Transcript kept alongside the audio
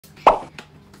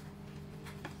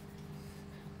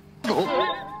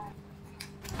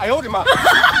哎呦我的妈！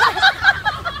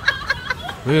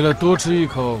为了多吃一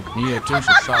口，你也真是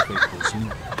煞费苦心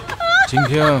了。今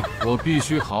天我必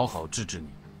须好好治治你。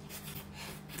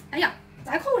哎呀，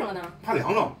咋扣上了呢？怕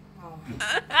凉了。哦。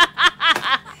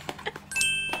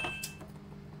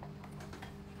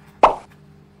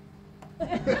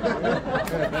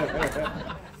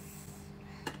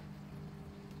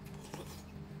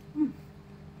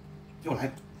给我来一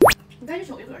个。你赶紧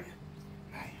手一盒去。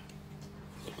哎呀，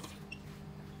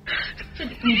这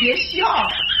你别笑。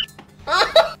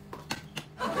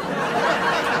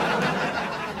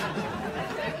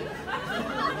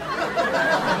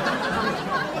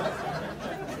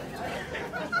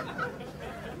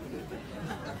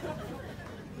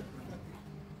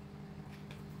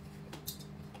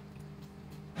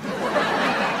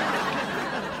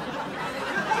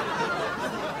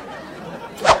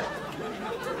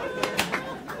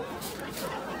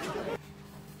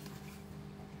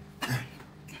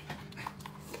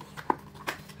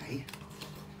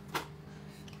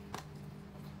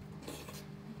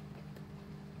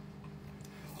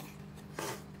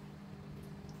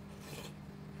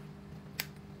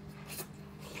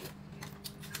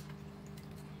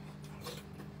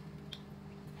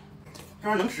这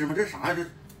玩意儿能吃吗？这是啥呀？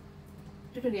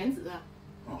这是莲子。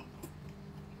哦。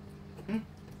嗯。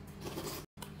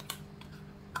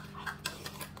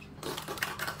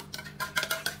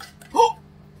哦。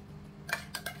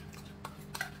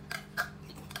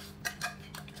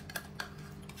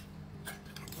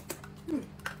嗯。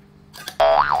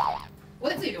我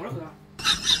得自己留着喝。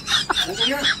我中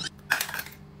间，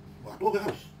我多回还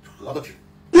有盒子吃。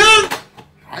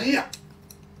哎呀！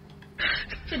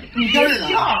这你别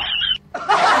笑。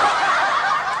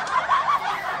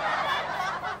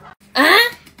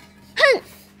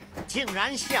竟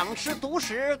然想吃独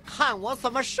食，看我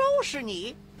怎么收拾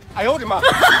你！哎呦我的妈！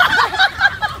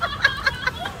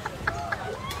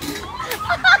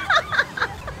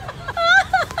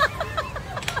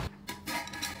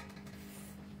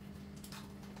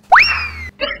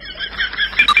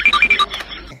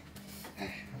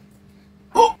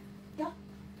哦呀，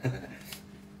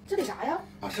这得啥呀？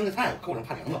啊，剩的菜我扣上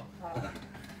怕凉了。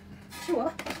吃我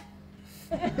吧。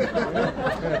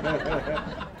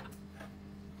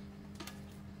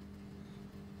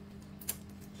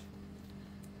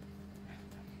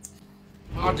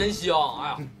啊，真香！哎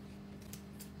呀，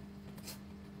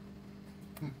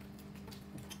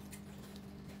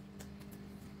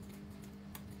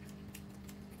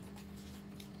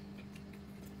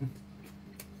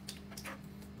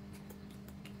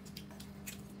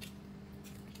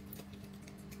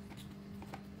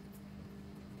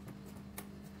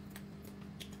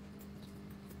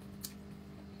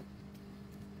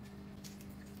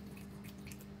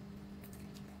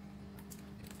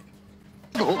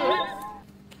老公，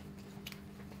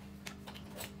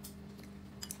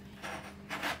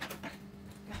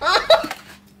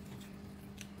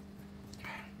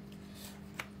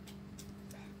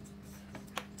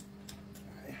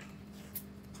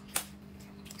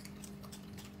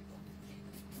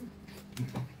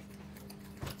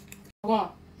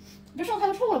你这剩菜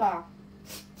都臭了吧？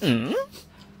嗯？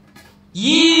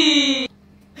咦！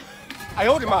哎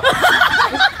呦我的妈！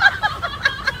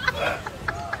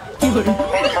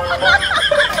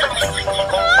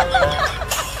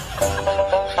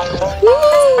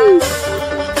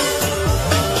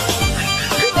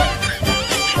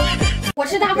我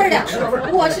吃大份的，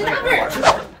我吃大份儿。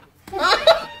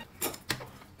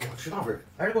我吃大份儿。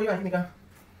来，给我一碗那个。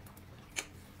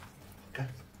看。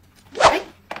哎，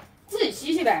自己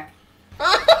吸去呗。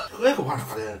喝一口怕啥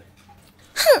的？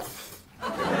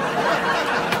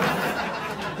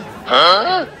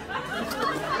啊！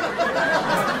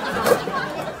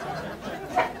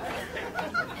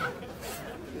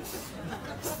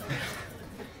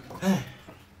哎，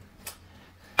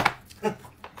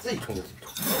自己冲就自己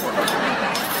冲。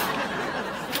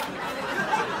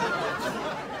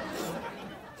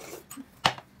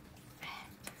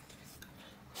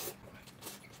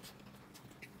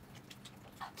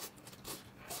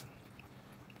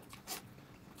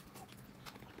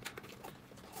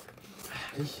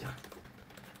真香。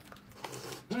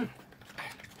嗯。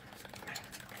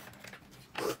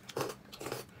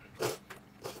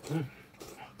嗯。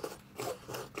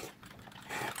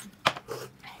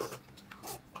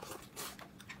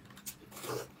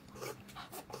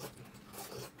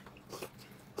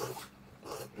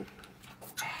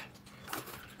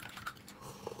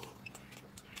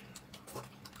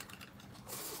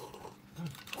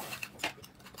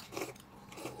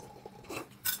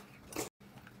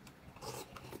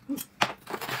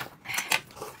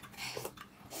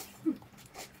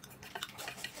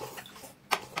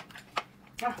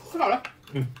吃饱了。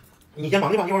你先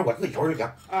忙去吧，一会儿我自己收拾就行。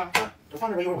啊，就放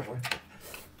这边，一会儿我收拾。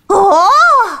哦，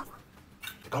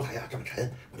刚才呀这么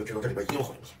沉，我就知道这里边一定有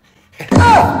好东西。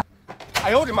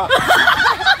哎呦我的妈！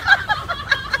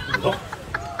你走。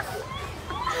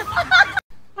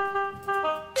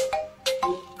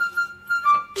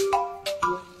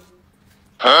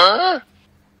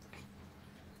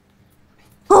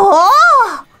哦，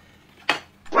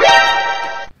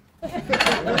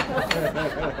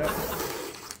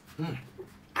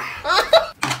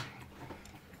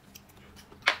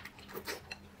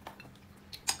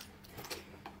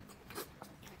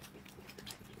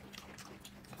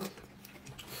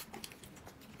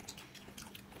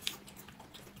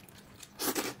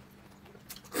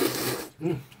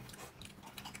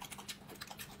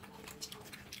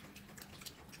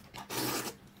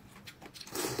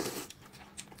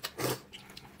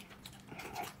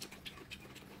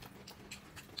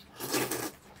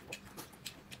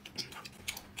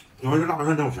你说这大白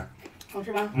菜真好吃。好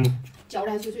吃吧？嚼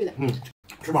着还脆脆的。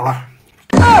吃饱了。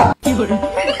有人。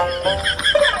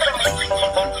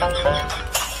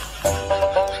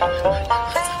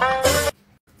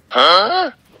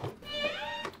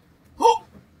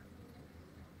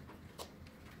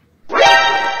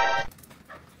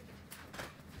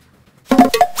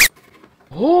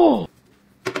哦，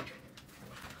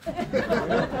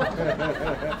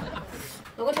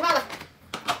老公吃饭了。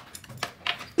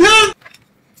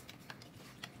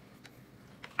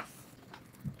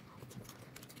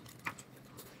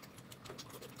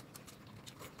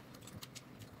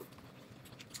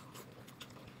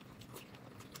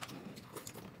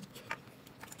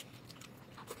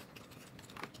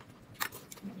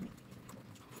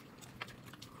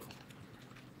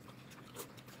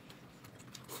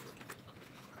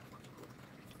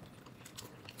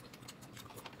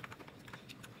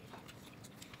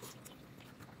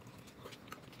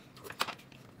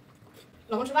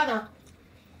老公吃饭呢？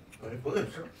哎，不给你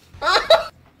吃。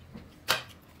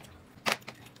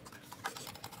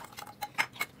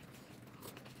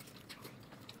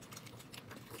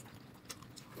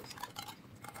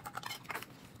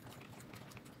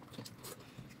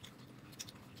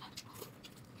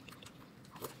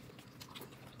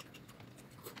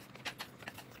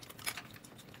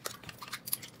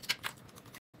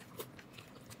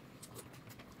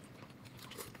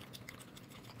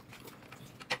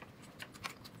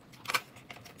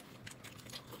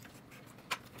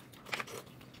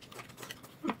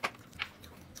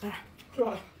吃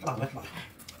饱了。吃饱了，吃饱了。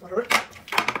我收拾。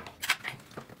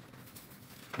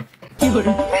有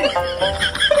人。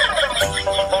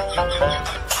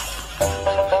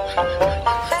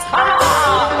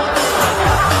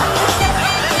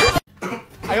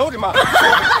哎呦我的妈！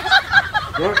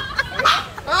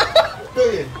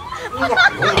对，你咋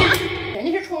了？人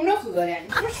家是冲着喝的，你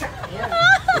说啥呀？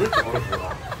不是找着吃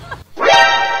了。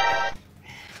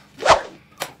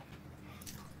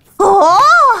哦，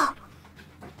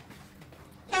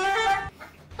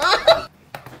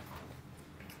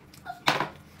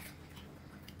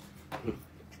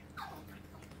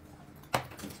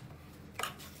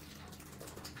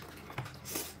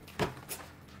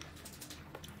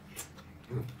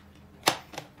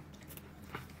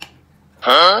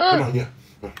这么地。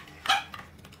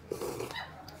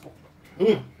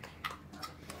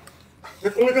这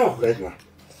东西真好喝呀，媳妇儿。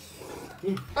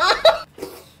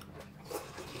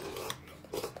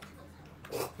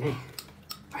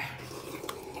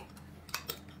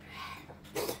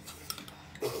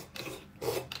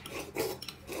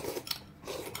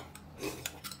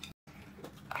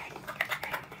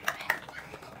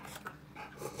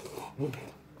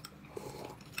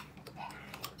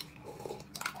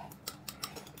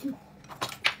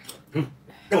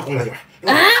这么红了，媳妇儿。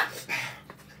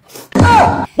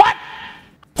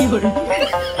有人。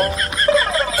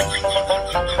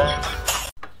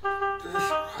这是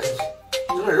啥呀？整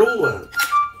点肉啊。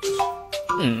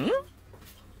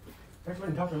哎，说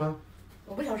你挑食吗？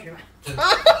我不挑食吧？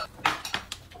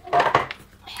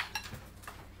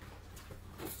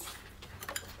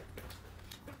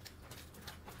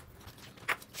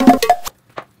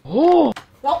哦，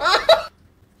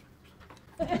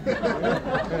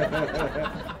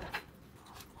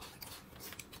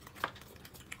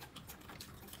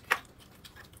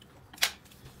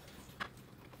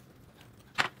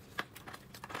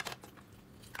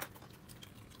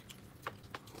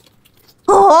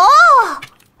哦，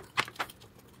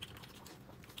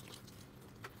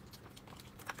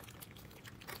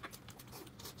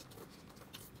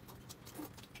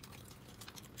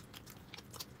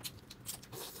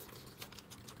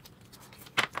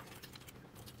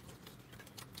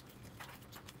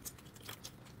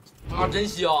啊，真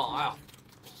香！哎呀，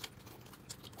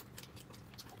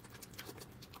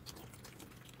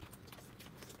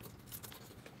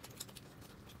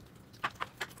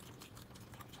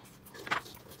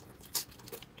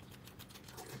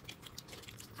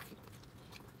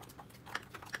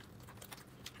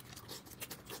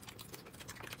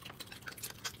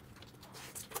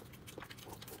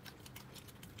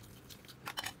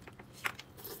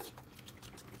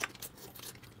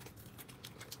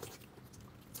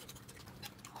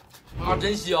啊，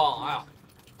真香！哎呀，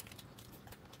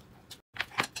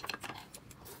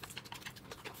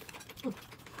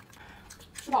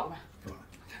吃饱了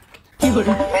没？有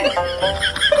人，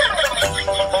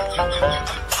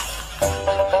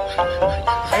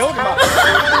哎呦我的妈！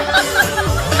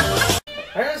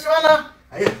哎，吃饭了。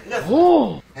哎呀，饿死了。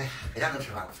哦，哎，在家能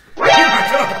吃饭了。哎呀，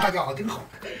知道大家伙真好。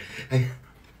哎呀，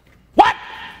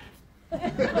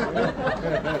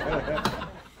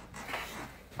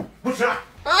不吃了。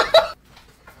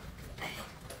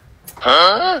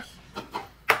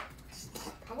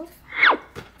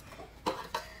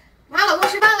妈，老公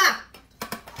吃饭了。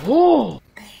哦，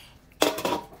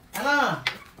来了，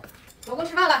老公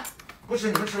吃饭了。不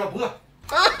吃你们吃吧，不饿。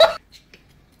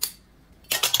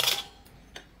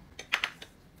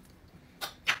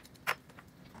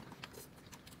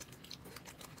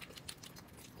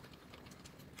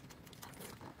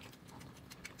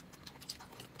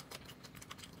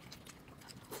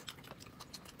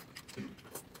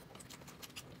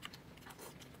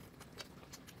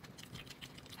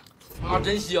啊，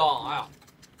真香！哎呀，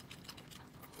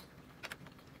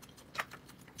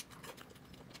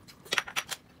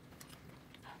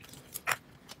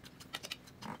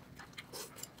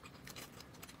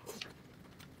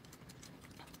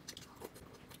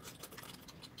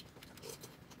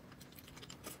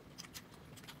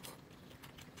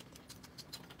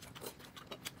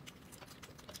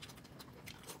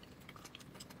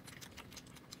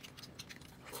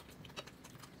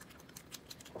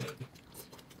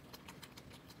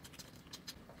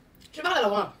吃饭了，老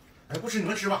公。哎，不吃你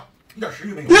们吃吧，一点食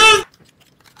欲没有。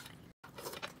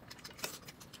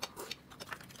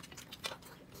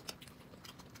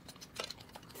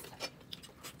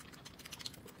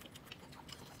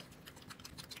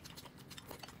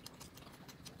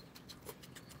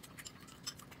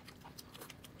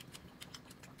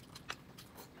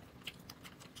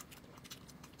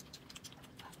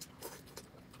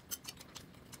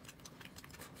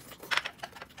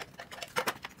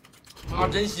啊，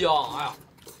真香！哎呀，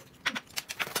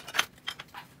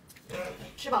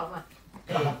吃饱了吗？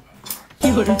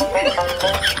有人，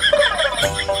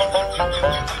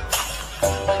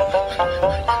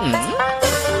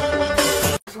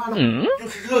吃饭了，就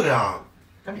吃这个呀，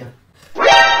干别的。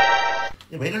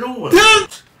也没个肉啊。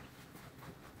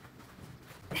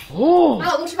哦妈，，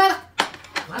老公吃饭了。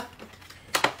来，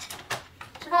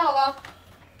吃饭，老公。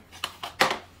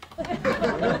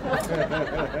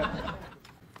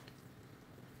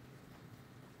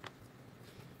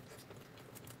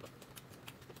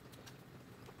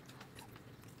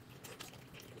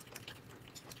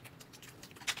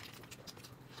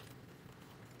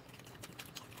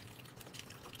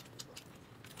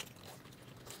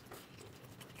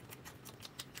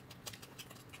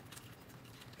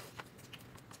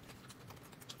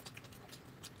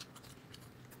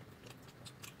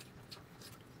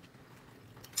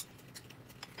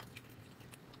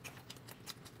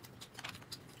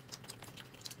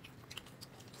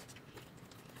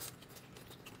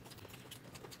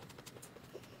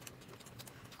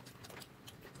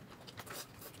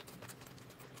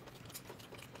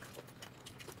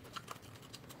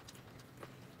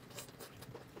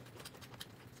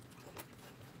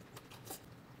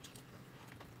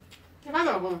吃饭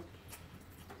吧，老公。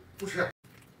不吃。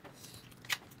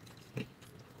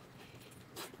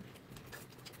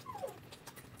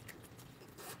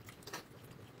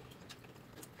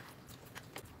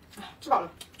吃饱了，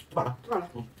吃饱了。吃饱了。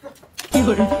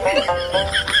有人，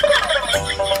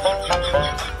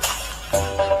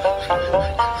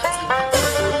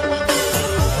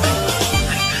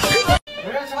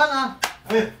没人吃饭呢。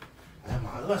哎，哎呀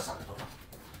妈，饿死了都。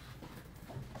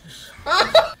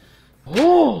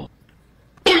哦，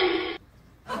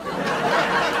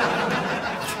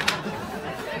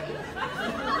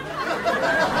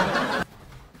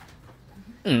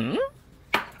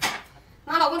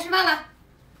妈，老公吃饭了。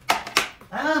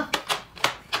来了，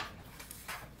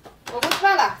老公吃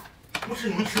饭了。不吃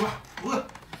你们吃吧，不饿。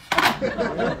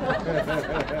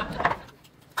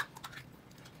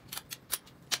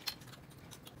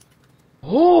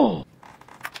哦，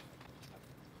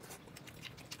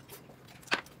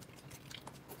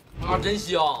啊，真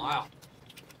香！哎呀，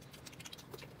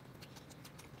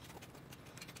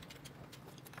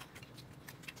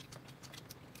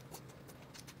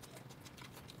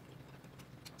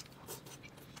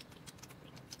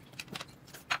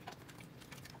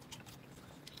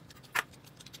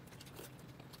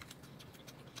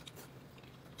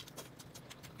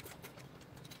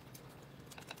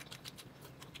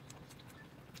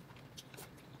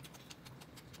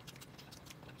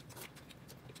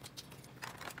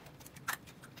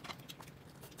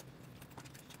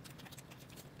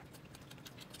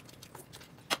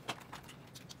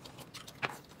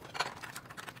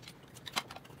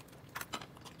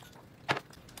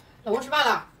老公吃饭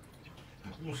了。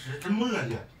不吃真磨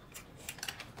叽。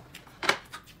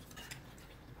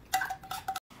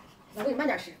老公你慢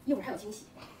点吃，一会儿还有惊喜。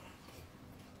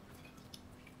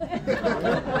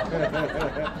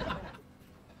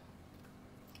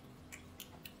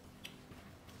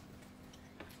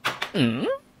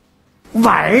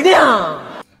玩呢？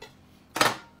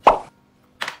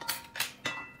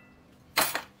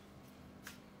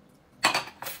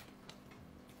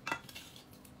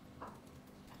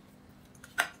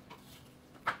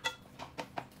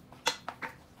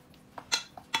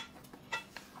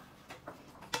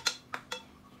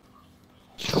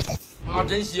啊，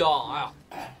真香！哎呀，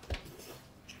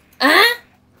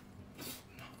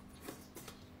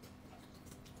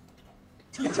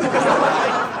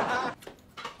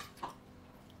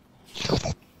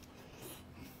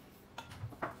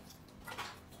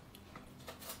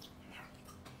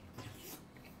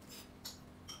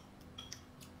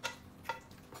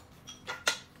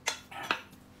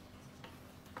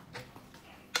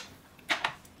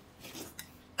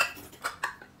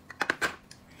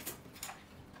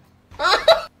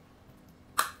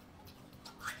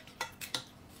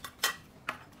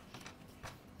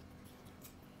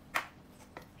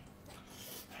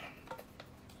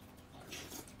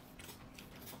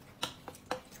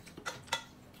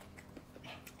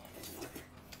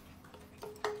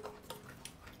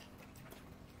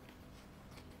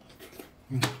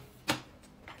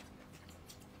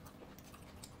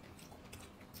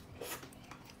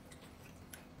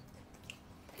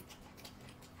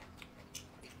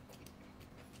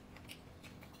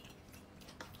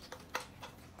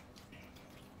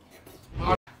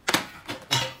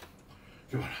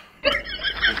吃饱了。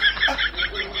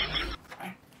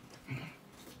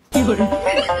一会儿。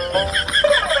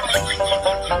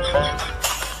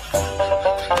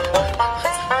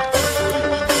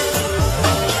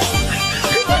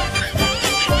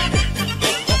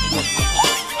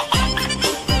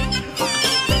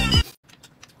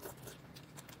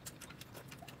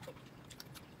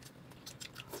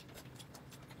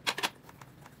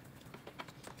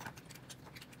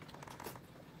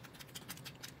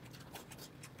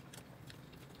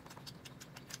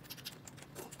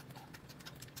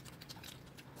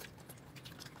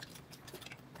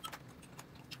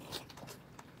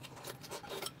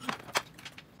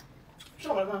吃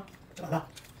饱了吗？吃饱了。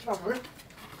吃饱了。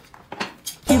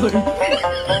一会儿。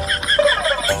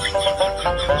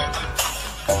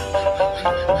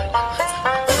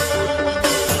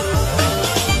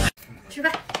吃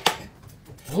饭。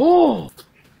哦，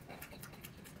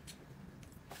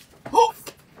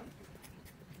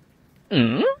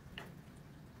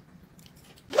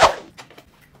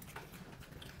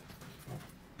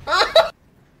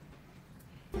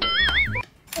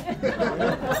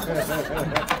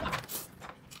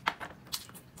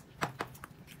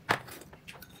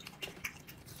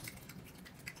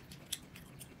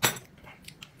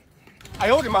哎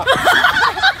呦我的妈！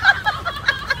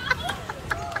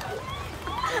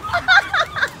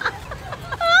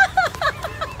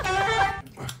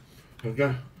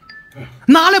干。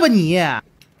拿来吧你！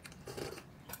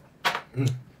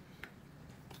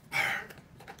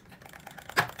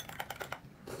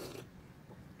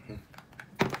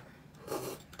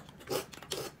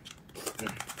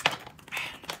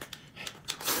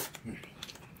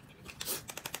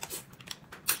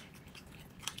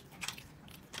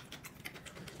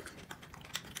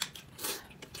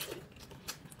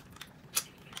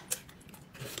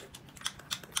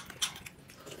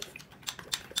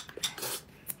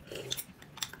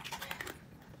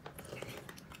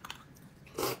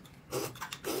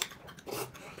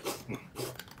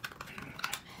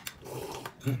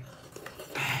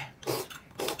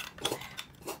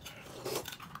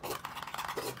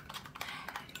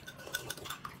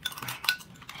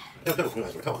要这个红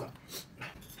来，太好了。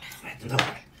哎，真太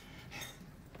好了。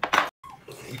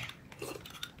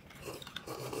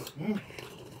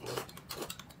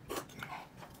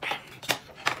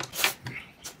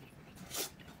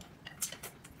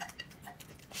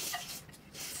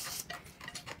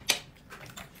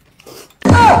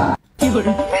一会儿。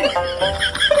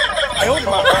哎呦我的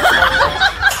妈！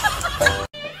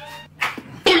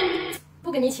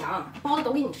不跟你抢，包子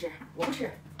都给你吃，我不吃。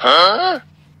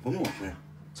不用我吃。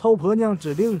臭婆娘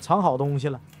指定藏好东西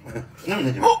了。那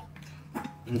你行，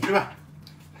你吃吧，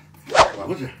我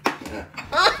不吃，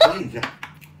都给你吃。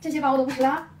这些包子都不吃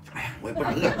了？哎呀，我也不吃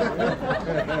了。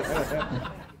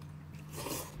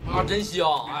啊，真香！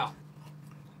哎呀，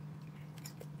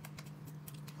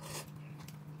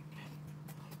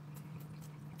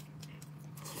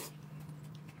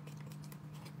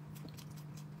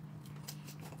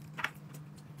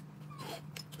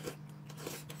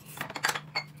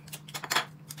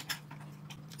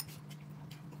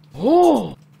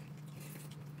哦，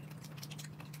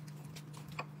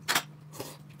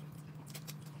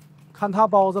看他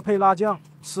包子配辣酱，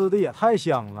吃的也太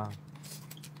香了。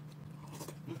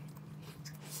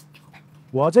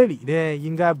我这里的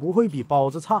应该不会比包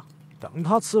子差，等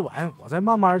他吃完，我再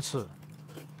慢慢吃。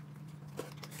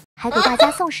还给大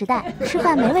家送时带，吃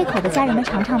饭没胃口的家人们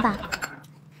尝尝吧。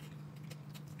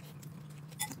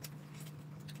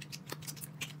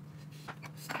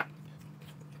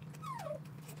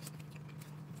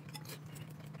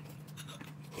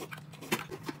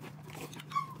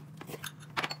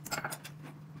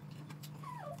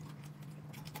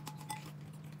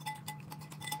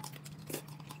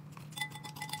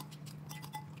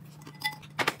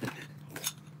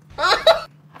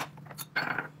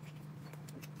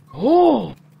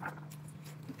哦，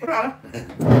吃不了了，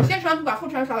先吃完不把后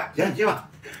吃完刷碗。行，你去吧，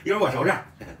一会儿我收拾，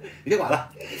你别管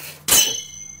了。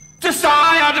这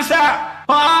啥呀？这是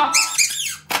啊！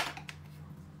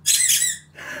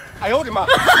哎呦我的妈！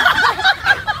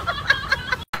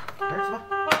开始吃吧。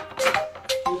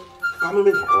嘎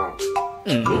没头啊？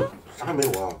啥也没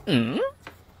有啊？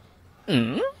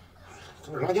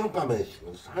这辣酱干没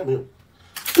行，啥也没有。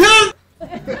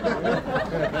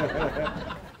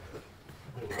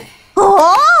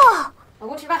老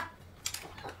公吃饭。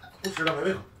不吃了，没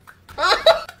胃口。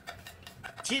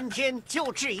今天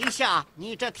就治一下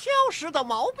你这挑食的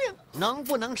毛病，能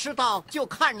不能吃到就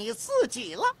看你自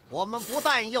己了。我们不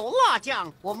但有辣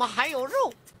酱，我们还有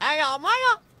肉。哎呀妈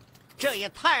呀，这也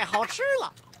太好吃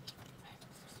了！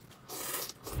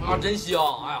啊，真香！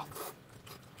哎呀，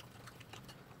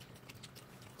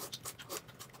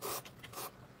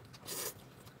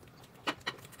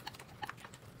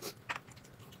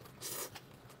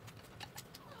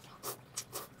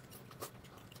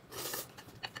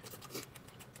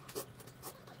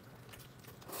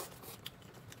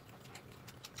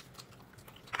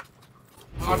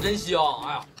啊，真香！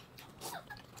哎呀，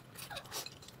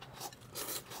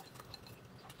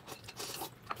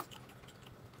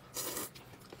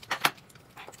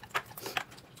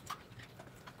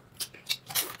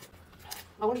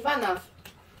老公吃饭呢。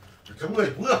真饿也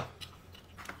不饿。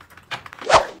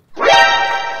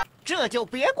这就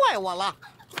别怪我了，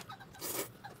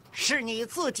是你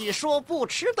自己说不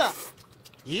吃的，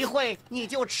一会你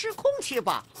就吃空去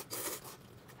吧。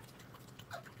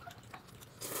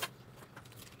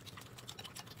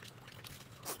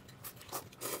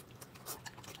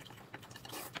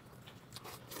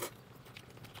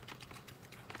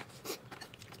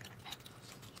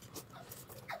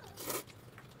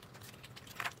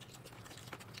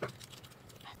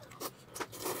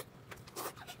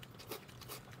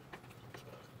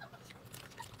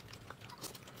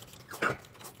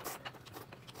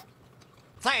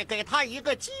再给他一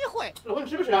个机会。老公你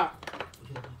吃不吃啊？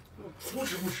不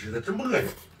吃不吃的，真不饿心。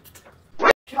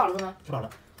吃饱了吗？吃饱了。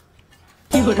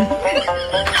一会儿。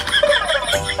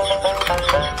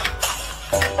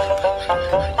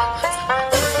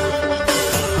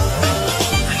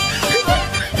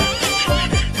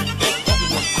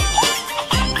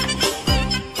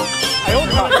哎呦我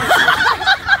的妈！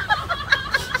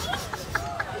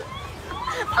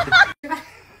吃饭。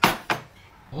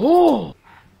哦，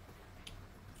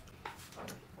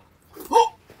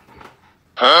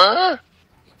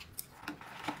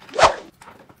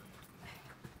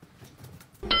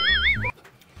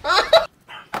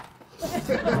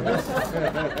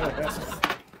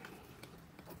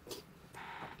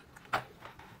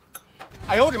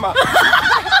哎呦我的妈！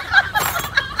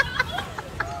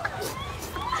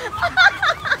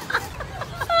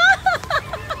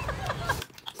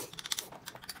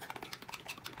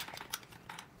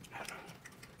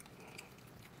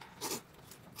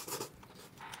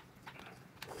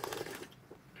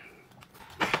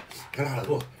太辣了，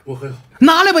给我喝口。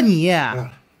拿来吧你！太辣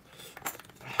了。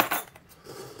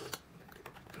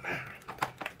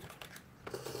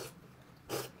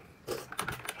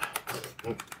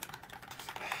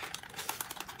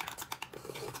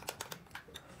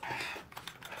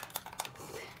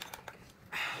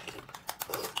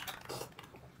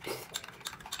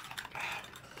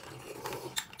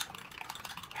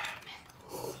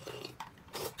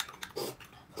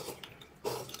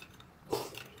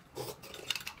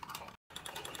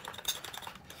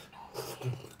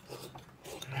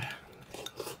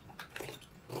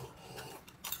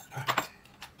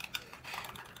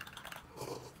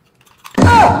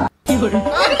一会儿。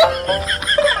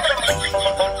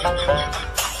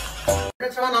这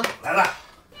吃饭呢？来了。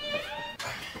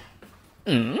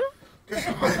这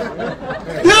啥呀？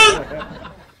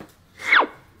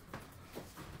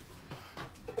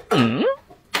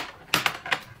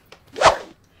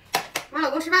妈，老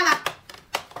公吃饭了。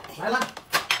好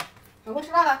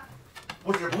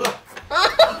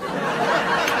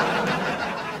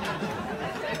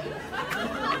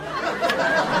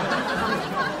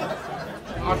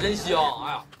啊，真香！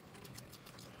哎呀，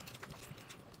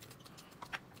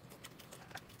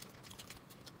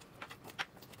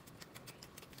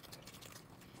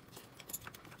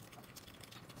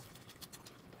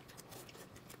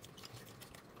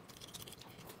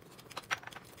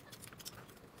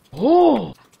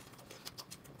哦，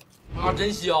啊，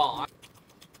真香！哎。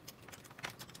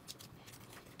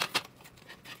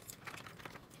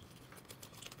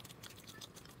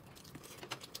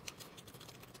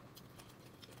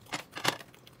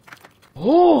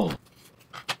 哦，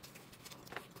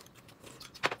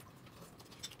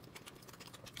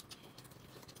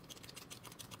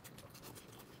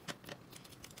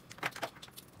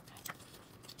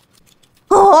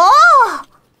哦，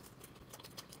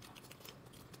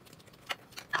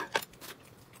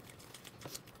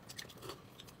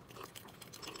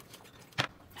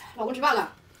老公吃饭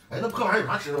了。哎，那破玩意儿有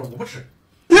啥吃的？我不吃，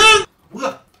饿。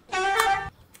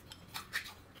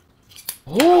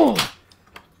哦。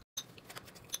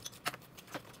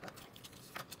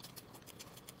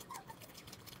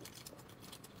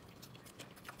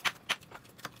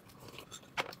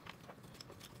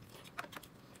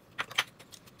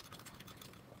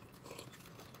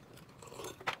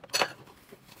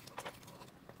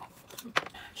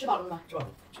 吃饱了吗？吃饱了。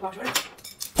吃饱说。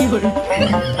有人。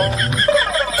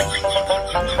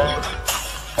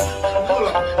饿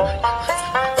了。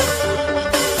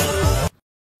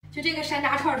就这个山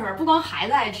楂串串，不光孩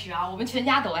子爱吃啊，我们全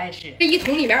家都爱吃。这一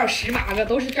桶里面有18个，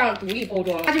都是这样独立包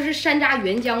装。它就是山楂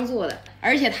原浆做的，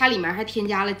而且它里面还添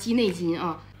加了鸡内金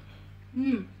啊。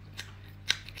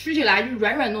吃起来就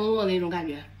软软糯糯的那种感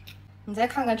觉。你再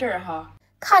看看这儿哈。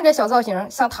 看着小造型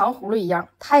像糖葫芦一样，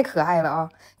太可爱了啊！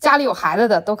家里有孩子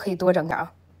的都可以多整点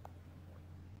啊。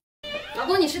老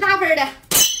公，你吃大份的。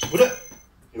不对，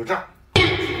有这儿。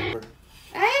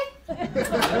哎，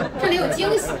这里有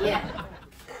惊喜。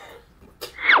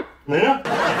没啊。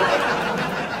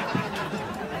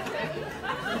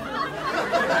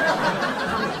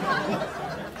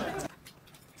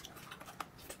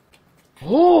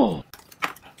哦。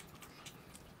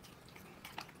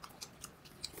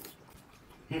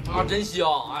 啊，真香！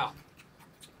哎呀，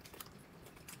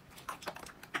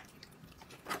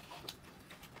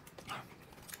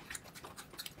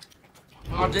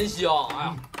啊，真香！哎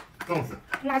呀，真好吃。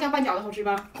辣酱拌饺子好吃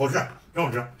吧？好吃，真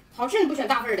好吃。好吃，你不选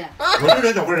大份的？我就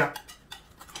选小份的。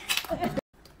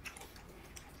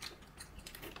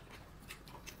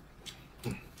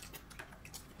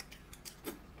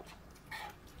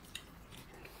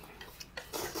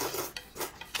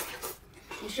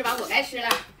你吃完我该吃了。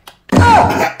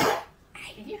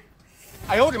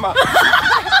 哎呦我的妈！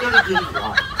这是惊喜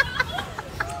啊！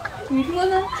你说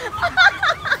呢？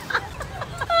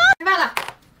吃饭了。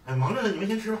哎，忙着呢，你们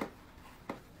先吃吧。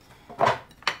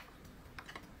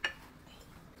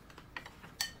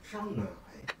上啊！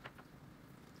哎。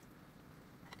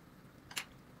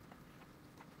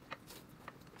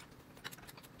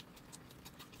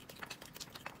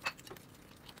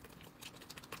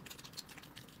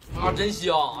啊，真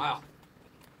香！哎呀。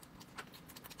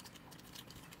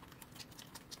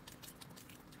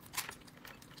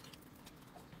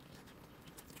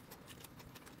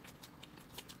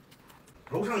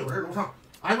 楼上有人，楼上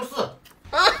M4。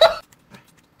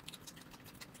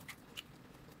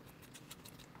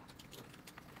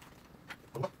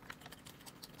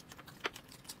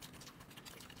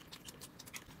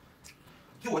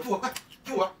救我！救我！快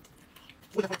救我！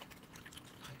我去！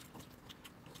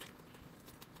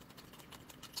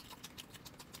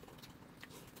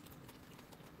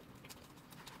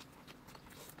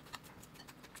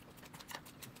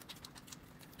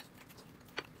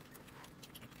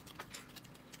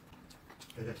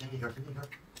对，前进一下，前进一下。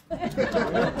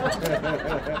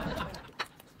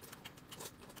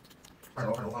二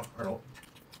楼，二楼啊，二楼。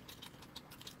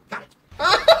下面。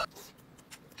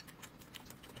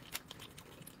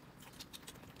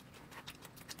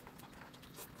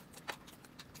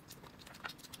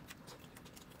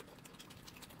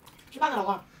吃饭呢，老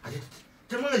公。哎呀，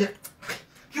真闷了去！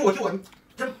救我！救我！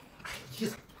真，哎，气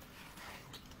死！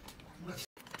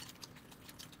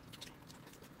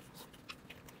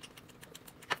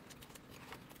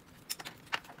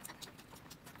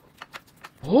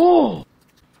哦。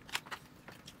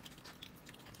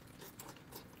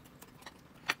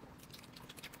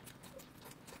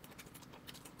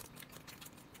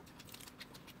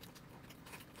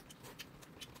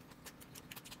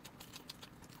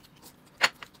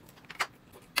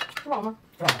吃饱吗？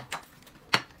吃饱。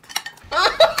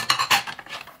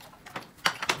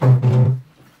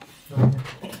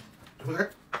主人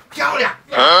漂亮，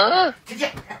直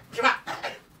接吃饭。